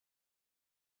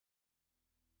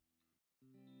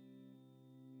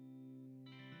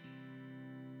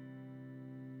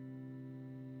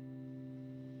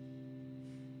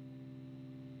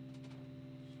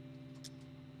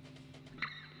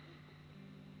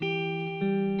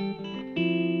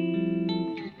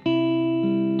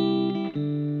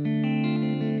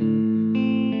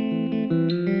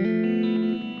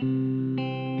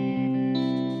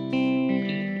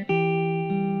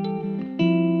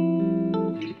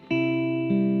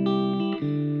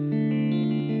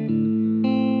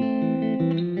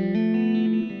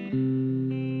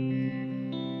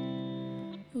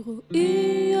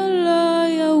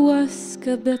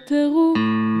רגע בפירוק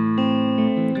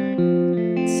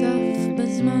צף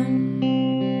בזמן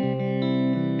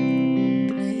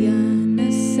בניה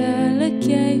נסע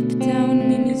לקייפטאון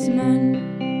ממזמן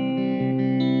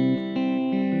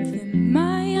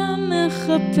ומאיה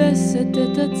מחפשת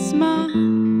את עצמה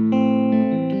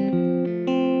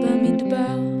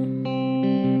במדבר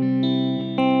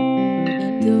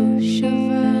עידו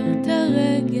שבר את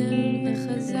הרגל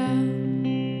וחזר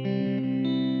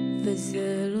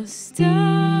וזה לא סתם,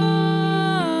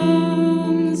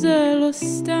 זה לא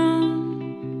סתם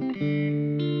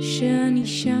שאני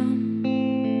שם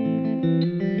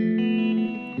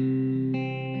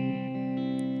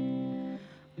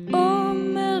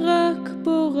עומר רק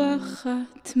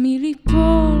בורחת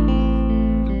מליפול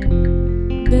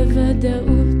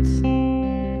בוודאות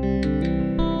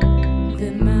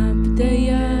ומה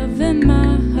בדיה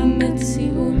ומה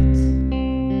המציאות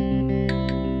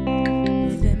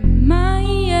ומה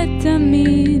יהיה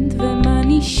תמיד ומה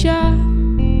נשאר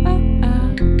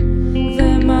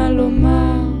ומה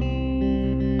לומר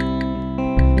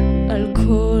על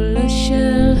כל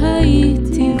אשר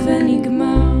הייתי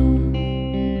ונגמר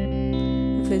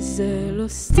וזה לא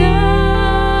סתם,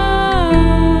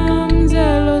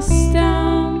 זה לא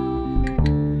סתם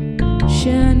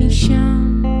שאני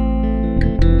שם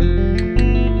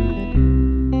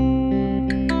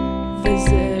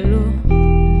וזה לא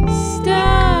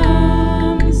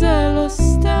סתם, זה לא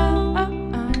סתם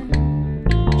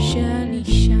שאני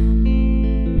שם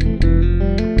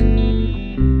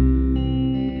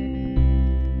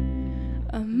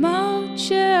אמרת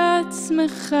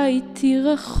שעצמך איתי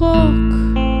רחוק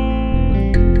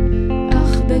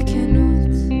אך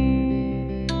בכנות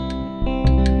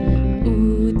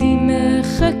אודי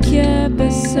מחכה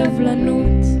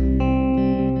בסבלנות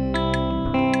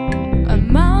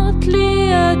אמרת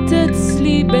לי את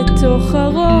אצלי בתוך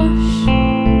הראש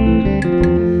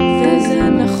וזה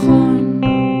נכון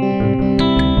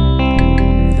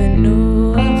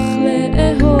ונוח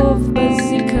לאהוב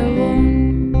בזיכרון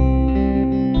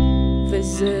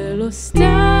וזה לא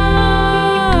סתם,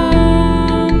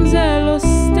 זה לא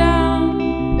סתם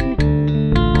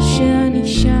שאני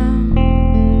שם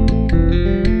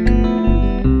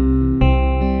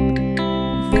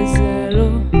וזה לא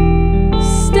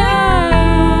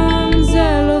סתם,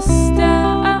 זה לא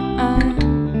סתם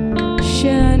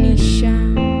שאני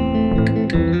שם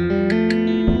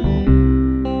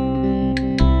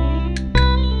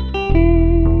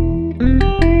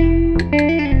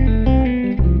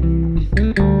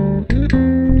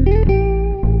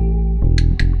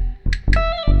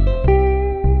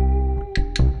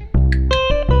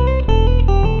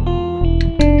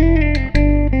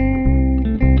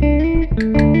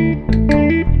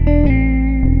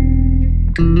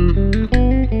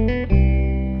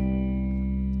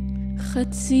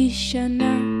חצי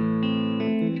שנה,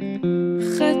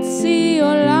 חצי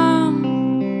עולם,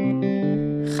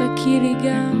 חכי לי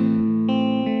גם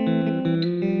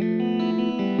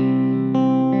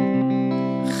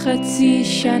חצי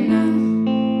שנה,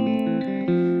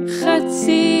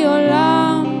 חצי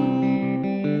עולם,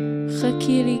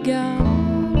 חכי לי גם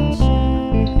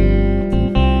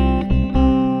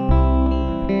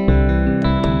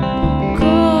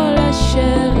כל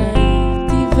אשר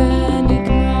הייתי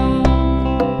ונגמר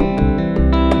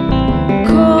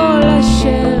כל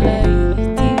אשר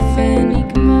הייתי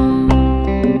ונגמר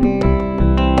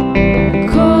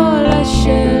כל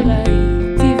אשר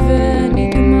הייתי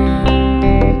ונגמר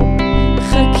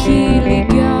חכי לי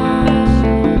גם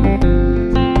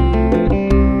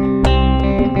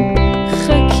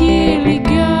חכי לי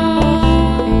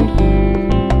גם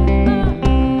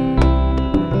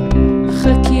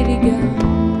חכי לי גם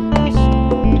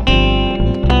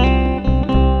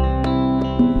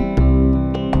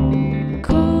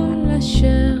כל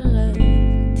אשר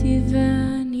ראיתי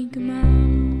ונגמר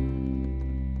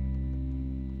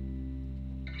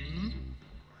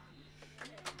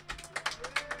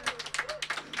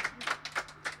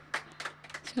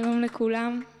שלום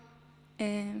לכולם,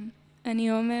 אני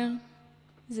עומר,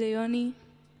 זה יוני,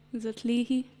 זאת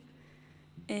ליהי,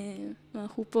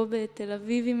 ואנחנו פה בתל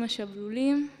אביב עם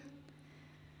השבלולים,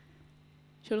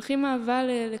 שולחים אהבה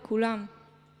לכולם,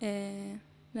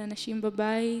 לאנשים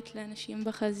בבית, לאנשים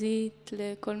בחזית,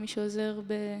 לכל מי שעוזר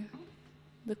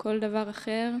בכל דבר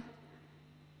אחר.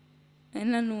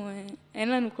 אין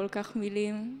לנו כל כך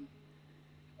מילים,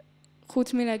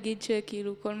 חוץ מלהגיד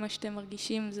שכאילו כל מה שאתם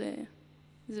מרגישים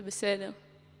זה בסדר.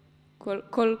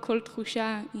 כל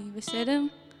תחושה היא בסדר,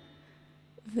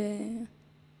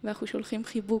 ואנחנו שולחים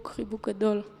חיבוק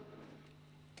גדול.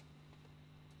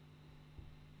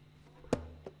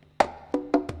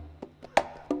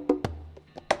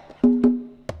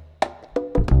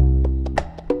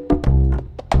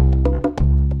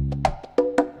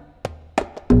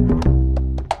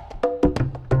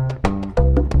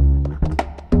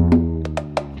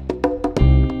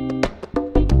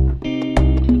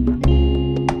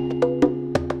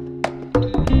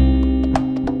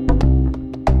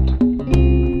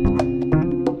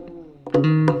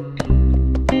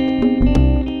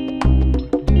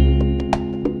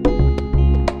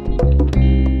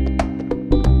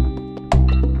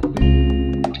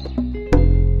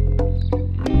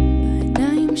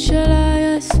 יש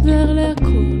עליי הסבר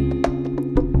להכל,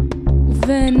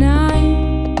 ובעיניי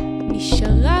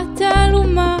נשארה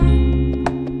תעלומה.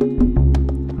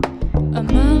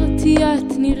 אמרתי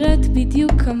את נראית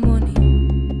בדיוק כמוני,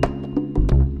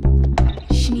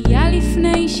 שנייה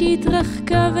לפני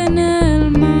שהתרחקה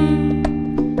ונעלמה.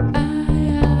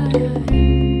 אף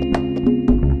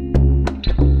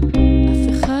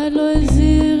אחד לא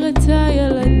הזהיר את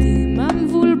הילדים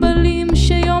המבולבלים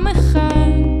שיום אחד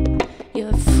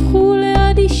יהפכו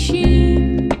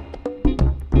לאדישים.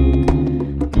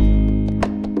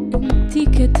 עתיק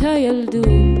את הילדות,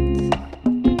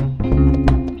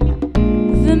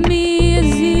 ומי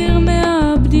יזהיר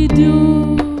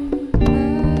מהבדידות?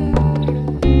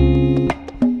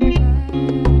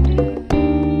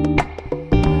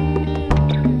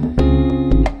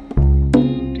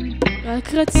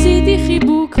 רק רציתי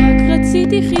חיבוק, רק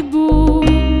רציתי חיבוק,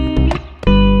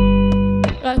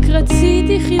 רק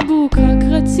רציתי חיבוק, רק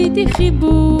רציתי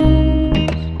חיבוק.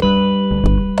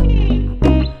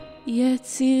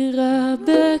 יצירה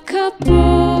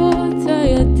בכפות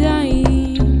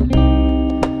הידיים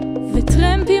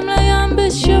וטרמפים לים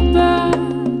בשבת,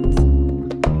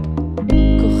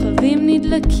 כוכבים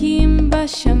נדלקים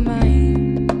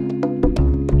בשמיים,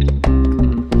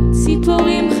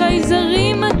 ציפורים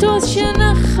חייזרים מטוס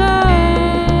שנחת,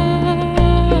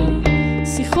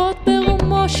 שיחות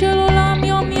ברומו של עולם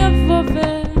יום יבוא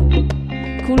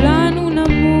וכולנו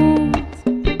נמות.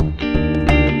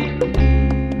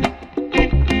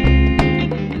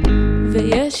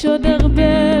 ויש עוד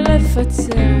הרבה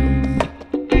לפצח,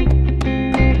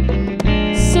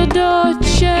 סודות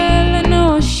של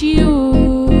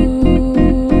אנושיות.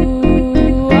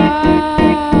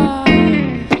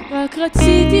 רק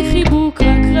רציתי חיבוק,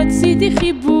 רק רציתי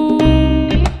חיבוק,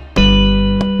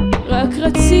 רק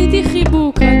רציתי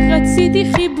חיבוק, רק רציתי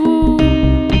חיבוק,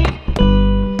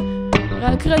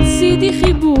 רק רציתי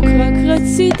חיבוק, רק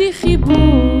רציתי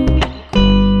חיבוק,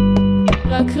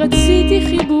 רק רציתי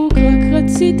חיבוק, רק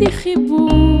רציתי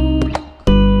חיבוק.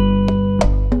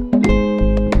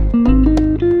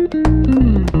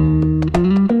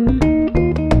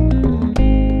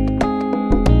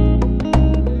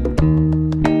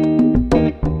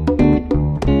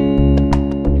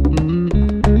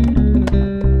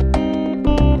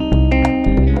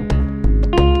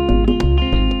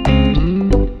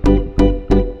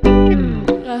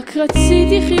 רק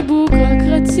רציתי חיבוק, רק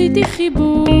רציתי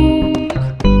חיבוק,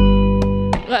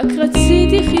 רק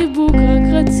רציתי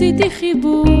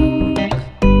חיבוק,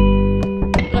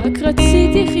 רק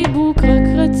רציתי חיבוק, רק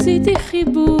רציתי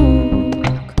חיבוק,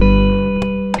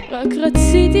 רק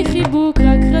רציתי חיבוק,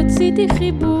 רק רציתי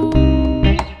חיבוק,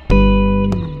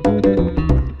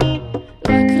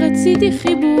 רק רציתי חיבוק, רק רציתי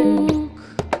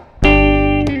חיבוק,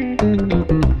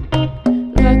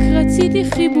 רק רציתי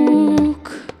חיבוק,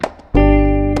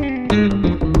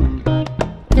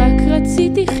 רק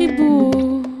רציתי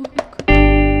חיבוק,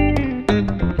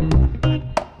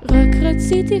 רק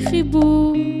רציתי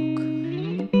חיבוק.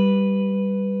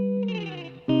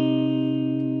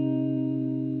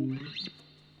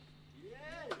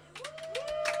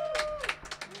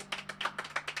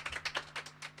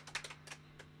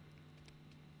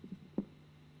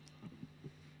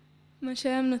 מה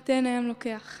שהים נותן, הים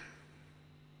לוקח.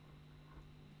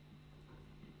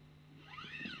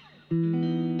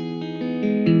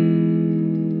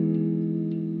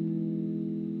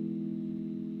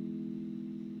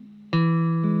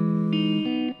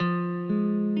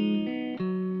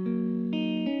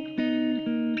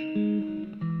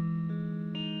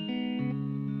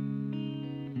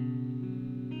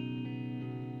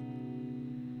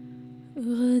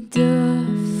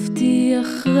 רדפתי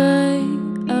אחרי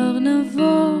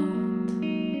ארנבות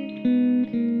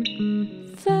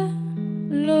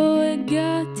ולא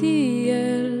הגעתי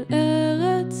אל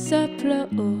ארץ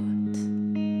הפלאות.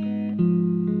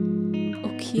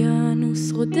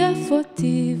 אוקיינוס רודף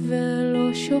אותי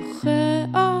ולא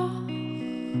שוכח,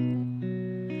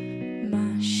 מה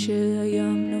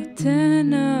שהים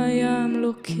נותן הים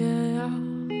לוקח.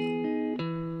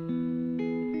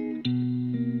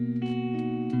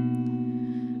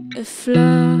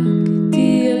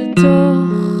 הפלגתי אל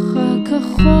תוך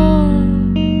הכחול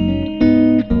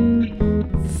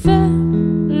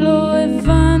ולא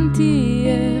הבנתי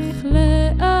איך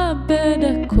לאבד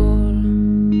הכל.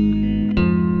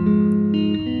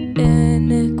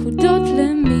 אין נקודות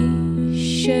למי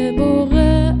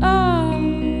שבורח,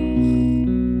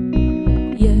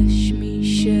 יש מי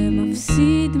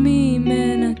שמפסיד מי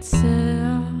מנצח.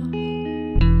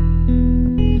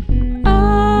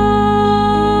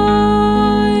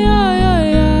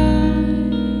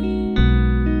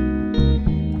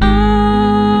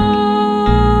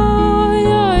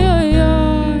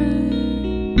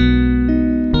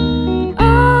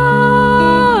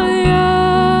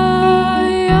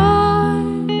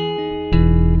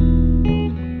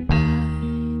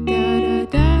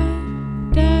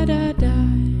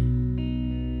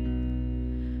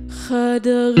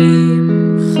 חדרים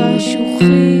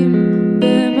חשוכים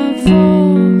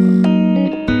במבוך,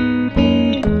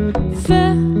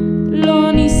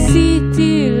 ולא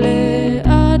ניסיתי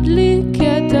להדליק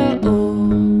את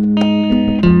האור,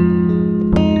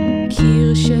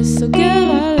 קיר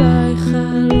שסוגר עליי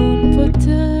חלון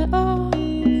פותח,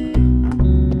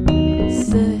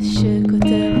 זה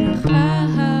שכותב לך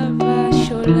אהבה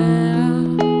שולח.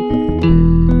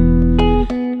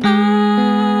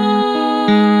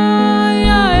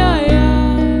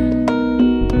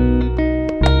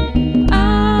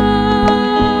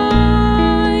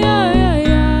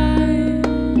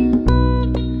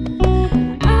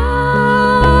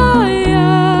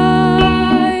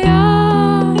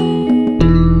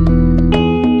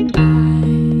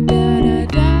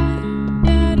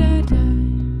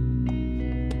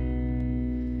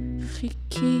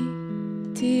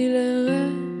 חיכיתי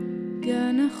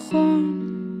לרגע נכון,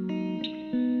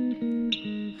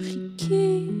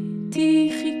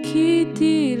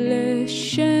 חיכיתי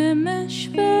לשמש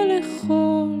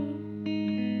ולחול,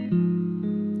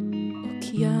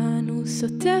 אוקיינוס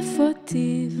עוטף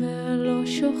אותי ולא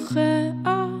שוכח,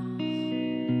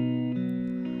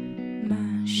 מה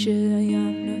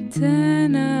שהים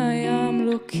נותן הים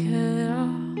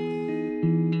לוקח,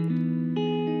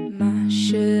 מה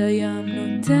שהים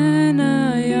נותן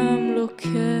הים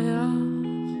לוקח,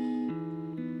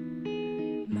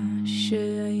 מה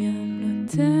שהים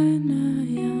נותן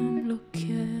הים לוקח.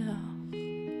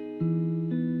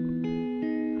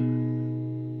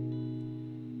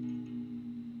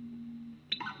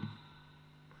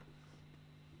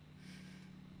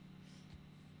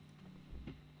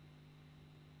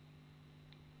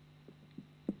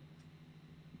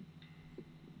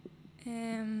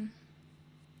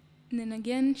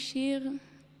 ננגן שיר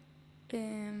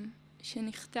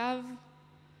שנכתב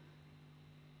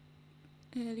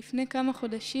לפני כמה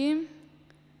חודשים,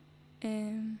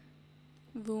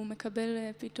 והוא מקבל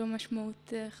פתאום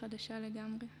משמעות חדשה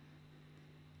לגמרי.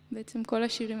 בעצם כל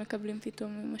השירים מקבלים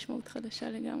פתאום משמעות חדשה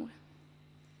לגמרי.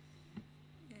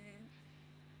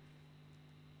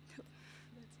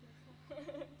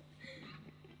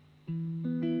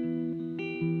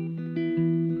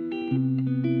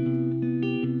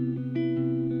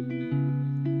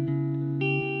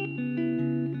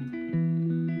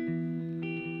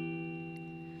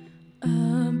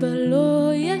 אבא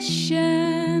לא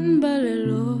ישן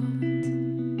בלילות,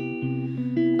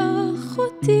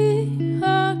 אחותי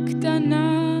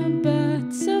הקטנה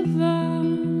בצבא,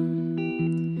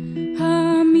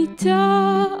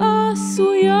 המיטה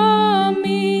עשויה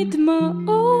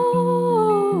מדמעות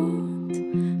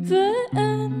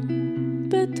ואין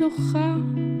בתוכה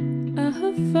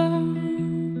אהבה,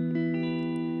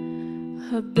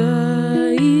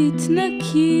 הבית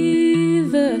נקי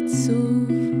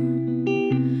ועצוב,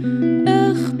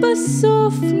 איך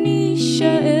בסוף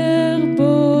נשאר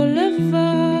בו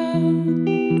לבד,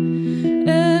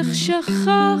 איך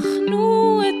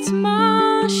שכחנו את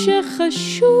מה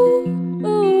שחשוב,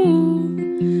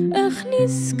 איך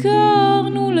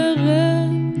נזכרנו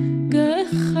לרגע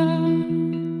אחד,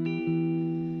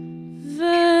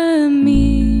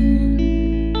 ומי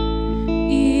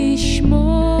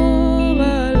ישמור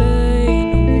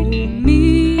עלינו,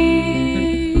 מי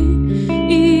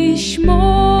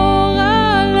ישמור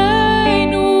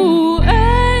עלינו,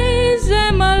 איזה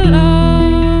מלאך.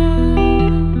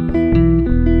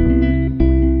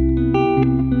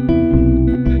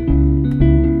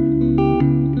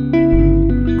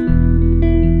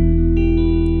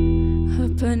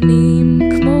 הפנים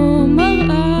כמו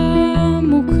מראה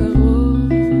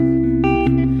מוכרות,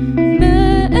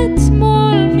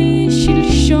 מאתמול,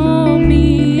 משלשום,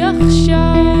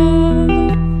 מעכשיו,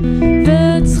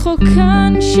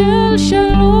 וצחוקן של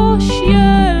 3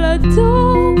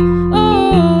 ילדות,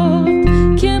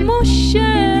 כמו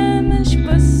שמש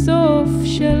בסוף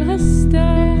של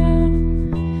הסתיו,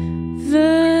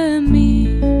 ומי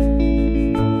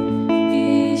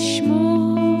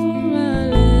ישמור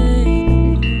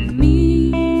עלינו,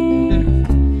 מי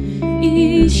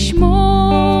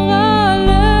ישמור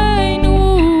עלינו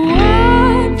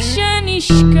עד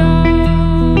שנשכח,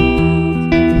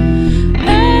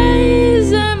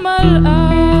 איזה מלאך.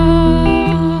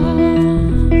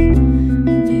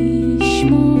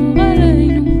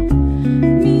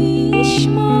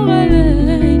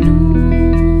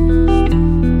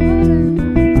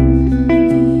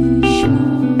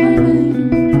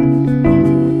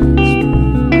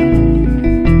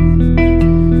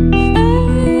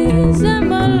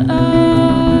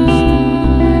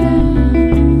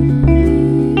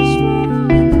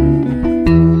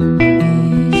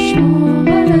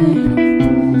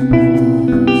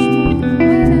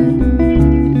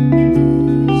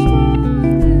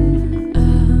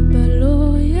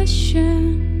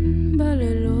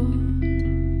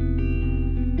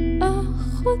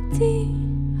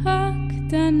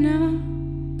 קטנה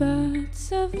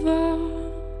בצבא.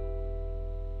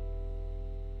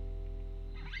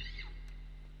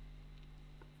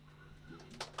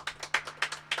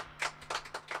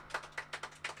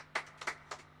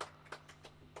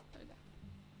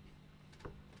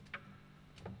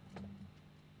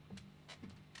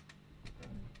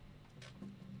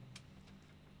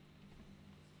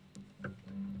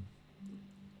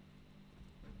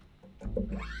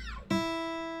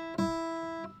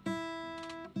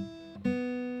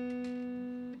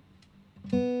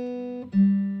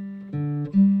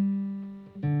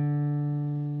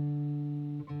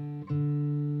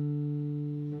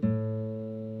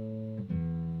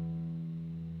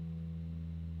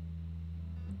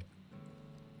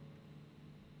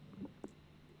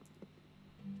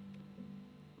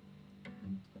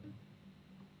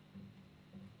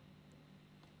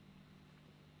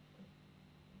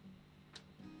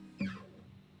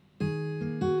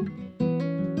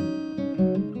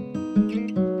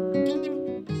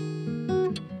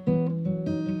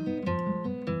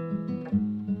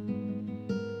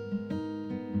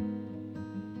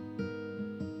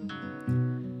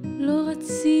 לא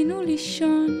רצינו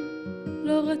לישון,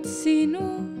 לא רצינו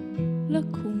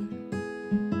לקום,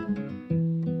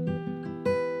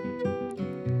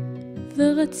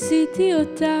 ורציתי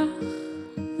אותך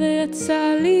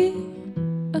ויצא לי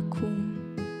אקום.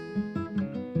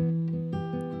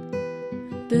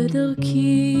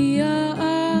 בדרכי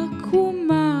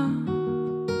העקומה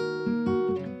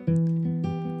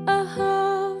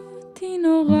אהבתי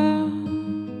נורא,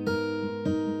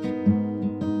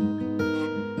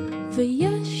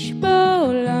 ויש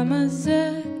בעולם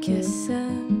הזה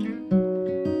קסם,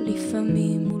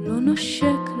 לפעמים הוא לא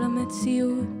נושק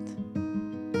למציאות.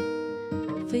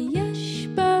 ויש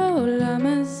בעולם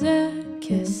הזה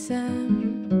קסם,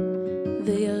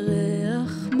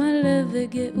 וירח מלא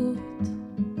וגאות.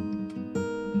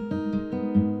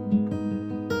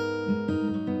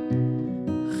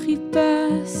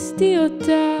 חיפשתי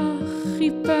אותך,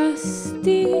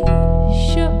 חיפשתי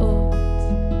שעות,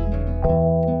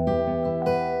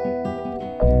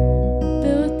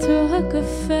 באותו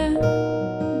הקפה,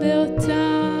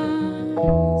 באותן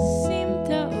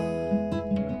סמטאות.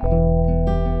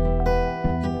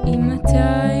 אם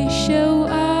מתישהו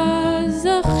אז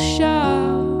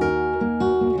עכשיו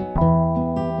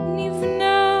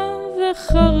נבנה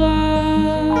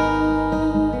וחרב.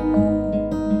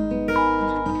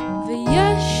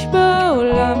 ויש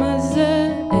בעולם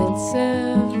הזה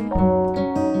עצב,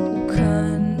 הוא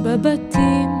כאן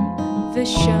בבתים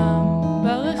ושם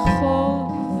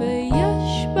ברחוב.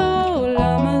 ויש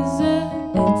בעולם הזה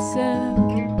עצב,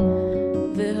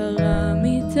 והרע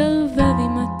מתערבב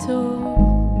עם הטוב.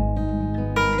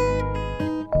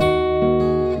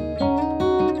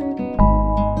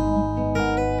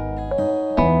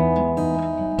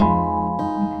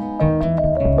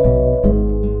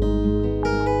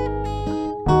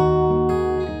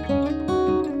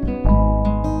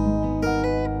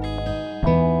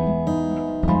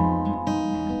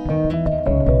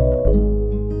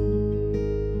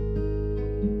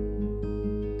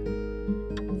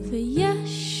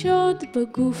 ויש עוד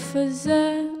בגוף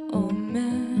הזה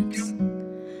אומץ,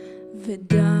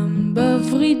 ודם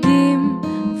בוורידים,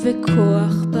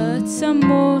 וכוח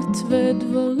בעצמות,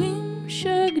 ודברים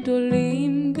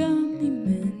שגדולים גם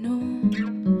ממנו,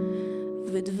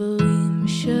 ודברים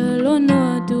שלא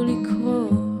נועדו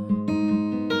לקרות.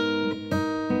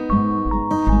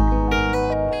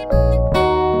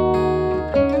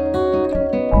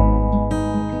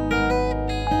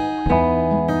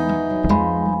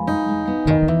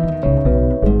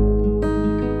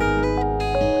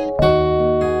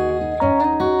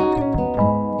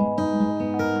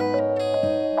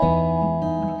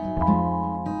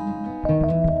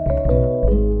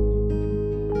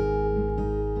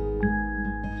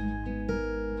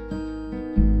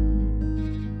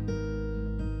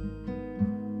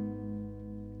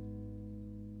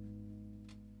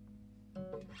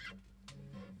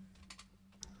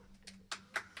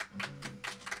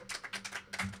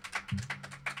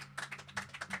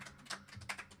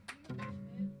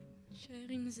 שער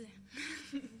עם זה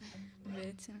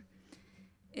בעצם.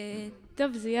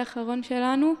 טוב, זה יהיה האחרון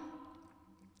שלנו.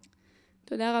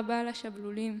 תודה רבה על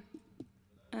השבלולים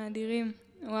האדירים.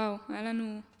 וואו, היה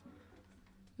לנו,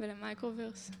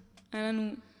 ולמיקרוורס, היה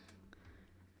לנו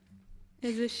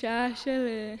איזה שעה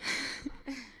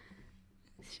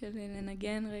של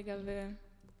לנגן רגע,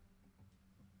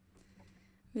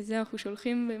 וזה אנחנו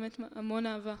שולחים באמת המון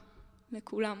אהבה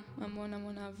לכולם, המון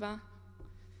המון אהבה.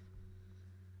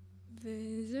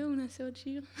 וזהו, נעשה עוד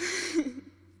שיר.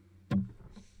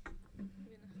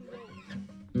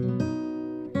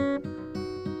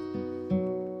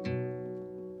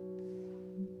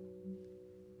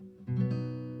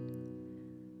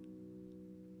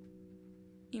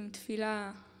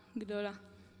 תפילה גדולה.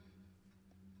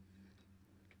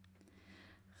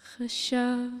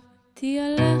 חשבתי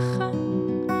עליך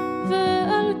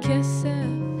ועל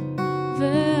כסף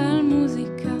ועל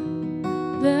מוזיקה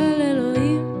ועל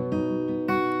אלוהים,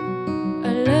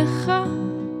 עליך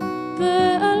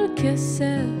ועל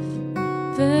כסף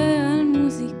ועל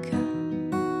מוזיקה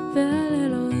ועל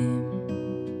אלוהים.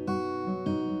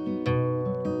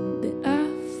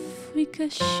 באפריקה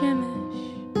שמש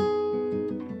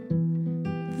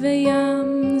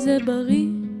וים זה בריא,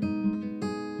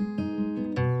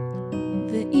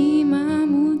 ואמא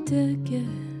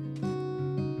מותקת,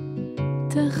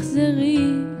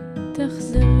 תחזרי,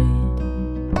 תחזרי.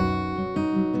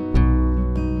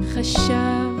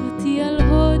 חשבתי על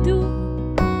הודו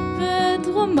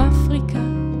ודרום אפריקה,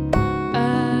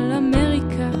 על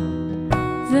אמריקה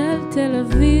ועל תל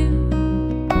אביב,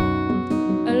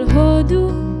 על הודו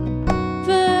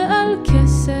ועל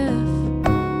כסף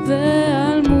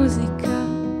ועל מוזיקה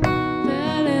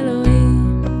ועל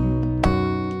אלוהים.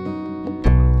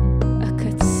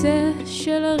 הקצה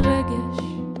של הרגש,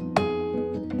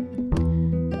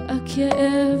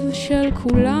 הכאב של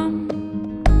כולם,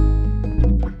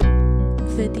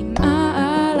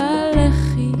 ודמעה על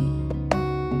הלחי,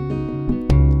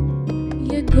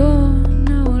 יגון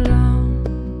העולם.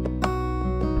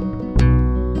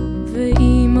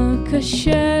 ואמא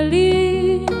קשה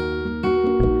לי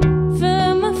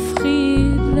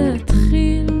ומפחיד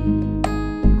להתחיל,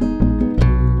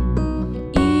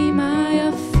 אמא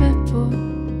יפה פה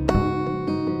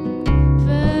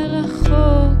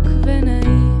ורחוק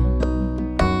ונעים.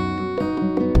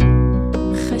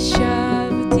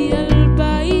 חשבתי על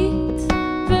בית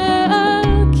ועל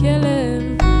כלב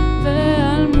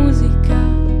ועל מוזיקה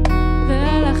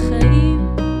ועל החיים,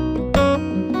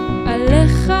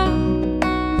 עליך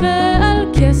ועל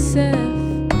כסף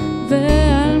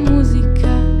ועל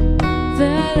מוזיקה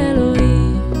ועל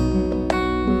אלוהים,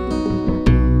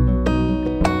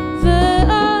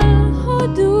 ועל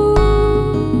הודו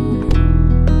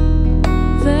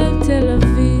ועל תל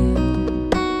אביב,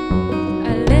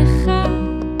 עליך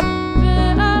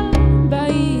ועל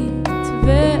בית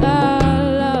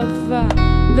ועל אהבה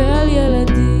ועל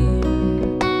ילדים.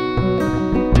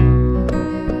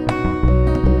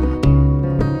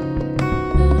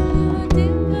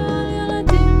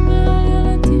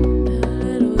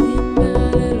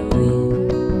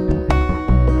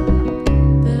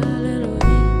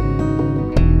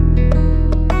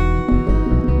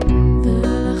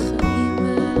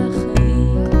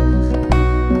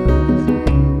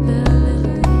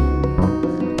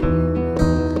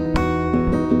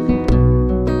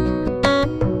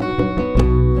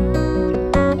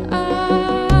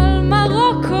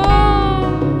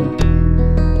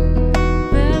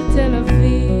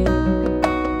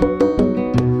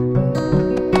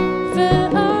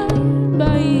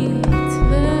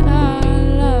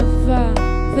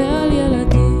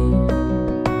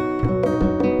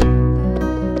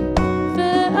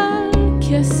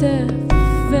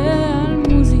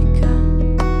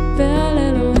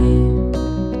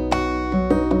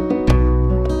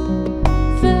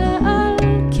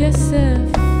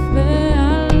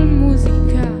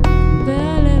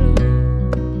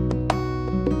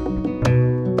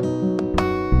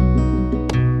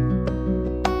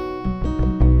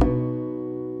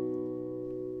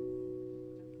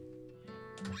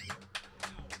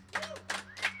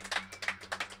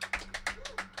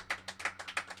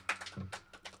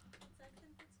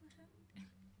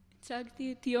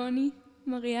 הצגתי את יוני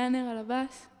מריאנר על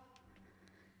הבאס,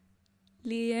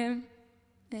 לי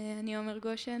אני עמר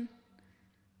גשן,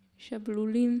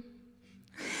 שבלולים,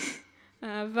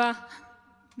 אהבה,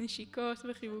 נשיקות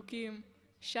וחיבוקים,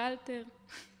 שלטר.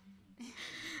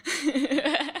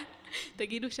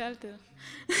 תגידו שלטר.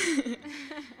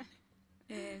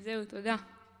 זהו, תודה.